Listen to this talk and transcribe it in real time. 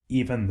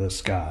Even the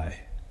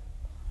sky.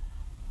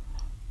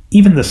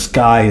 Even the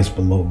sky is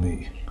below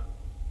me.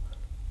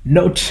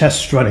 No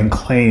chest-strutting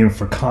claim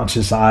for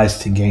conscious eyes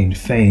to gain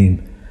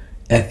fame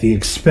at the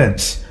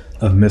expense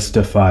of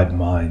mystified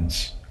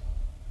minds.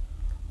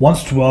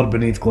 Once dwelled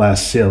beneath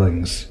glass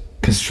ceilings,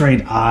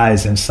 constrained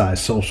eyes inside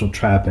social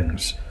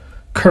trappings,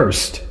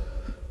 cursed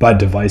by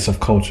divisive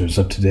cultures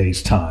of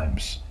today's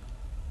times.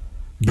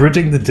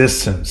 Bridging the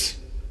distance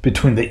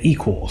between the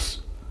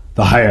equals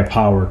the higher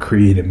power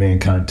created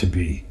mankind to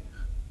be.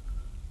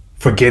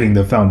 Forgetting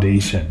the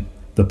foundation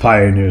the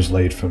pioneers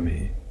laid for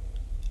me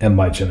and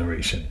my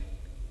generation.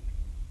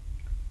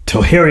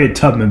 Till Harriet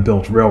Tubman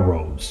built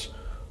railroads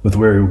with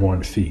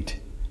weary-worn feet.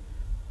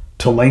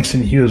 Till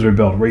Langston Hughes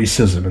rebuilt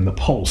racism in the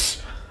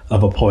pulse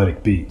of a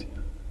poetic beat.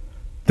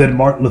 Then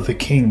Martin Luther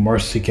King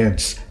marched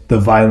against the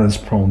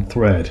violence-prone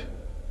thread,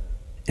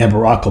 and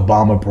Barack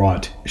Obama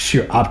brought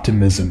sheer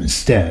optimism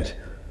instead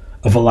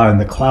of allowing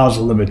the clouds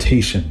of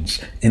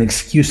limitations and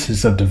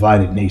excuses of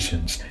divided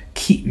nations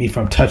keep me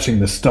from touching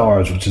the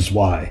stars, which is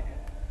why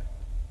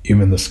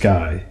even the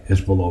sky is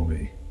below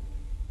me.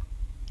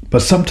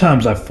 But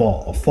sometimes I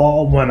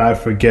fall when I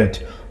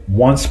forget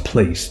once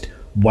placed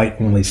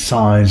white-only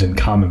signs in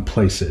common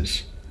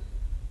places,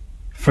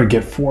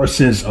 forget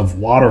forces of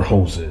water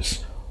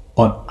hoses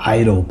on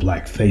idle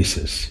black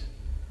faces,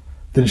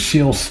 then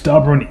shield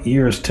stubborn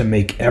ears to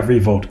make every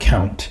vote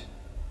count,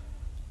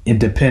 and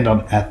depend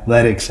on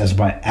athletics as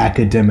my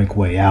academic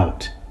way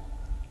out.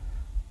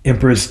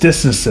 Embrace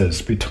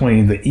distances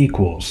between the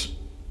equals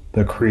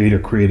the Creator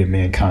created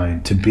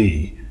mankind to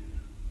be,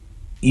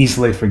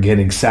 easily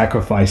forgetting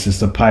sacrifices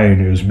the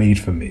pioneers made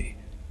for me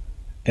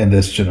and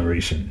this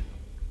generation.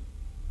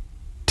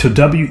 Till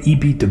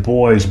W.E.B. Du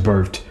Bois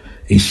birthed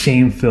a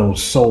shame-filled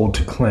soul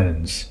to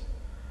cleanse,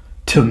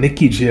 till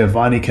Nikki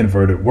Giovanni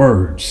converted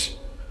words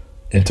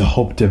into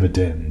hope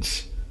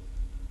dividends.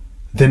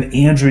 Then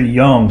Andrew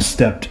Young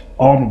stepped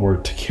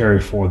onward to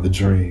carry forward the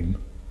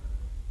dream,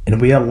 and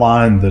we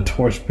aligned the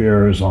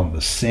torchbearers on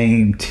the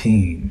same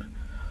team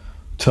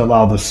to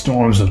allow the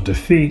storms of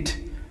defeat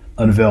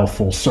unveil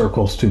full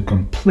circles to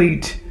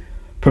complete,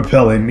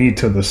 propelling me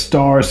to the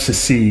stars to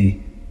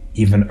see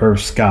even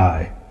Earth's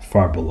sky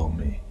far below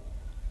me.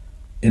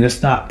 And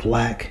it's not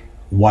black,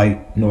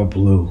 white, nor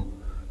blue,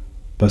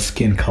 but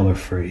skin color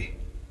free,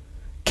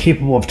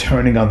 capable of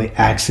turning on the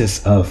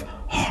axis of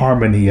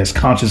harmony as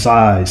conscious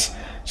eyes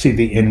see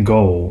the end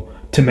goal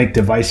to make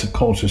divisive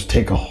cultures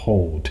take a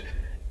hold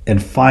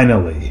and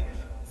finally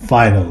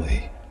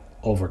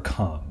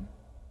overcome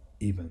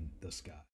even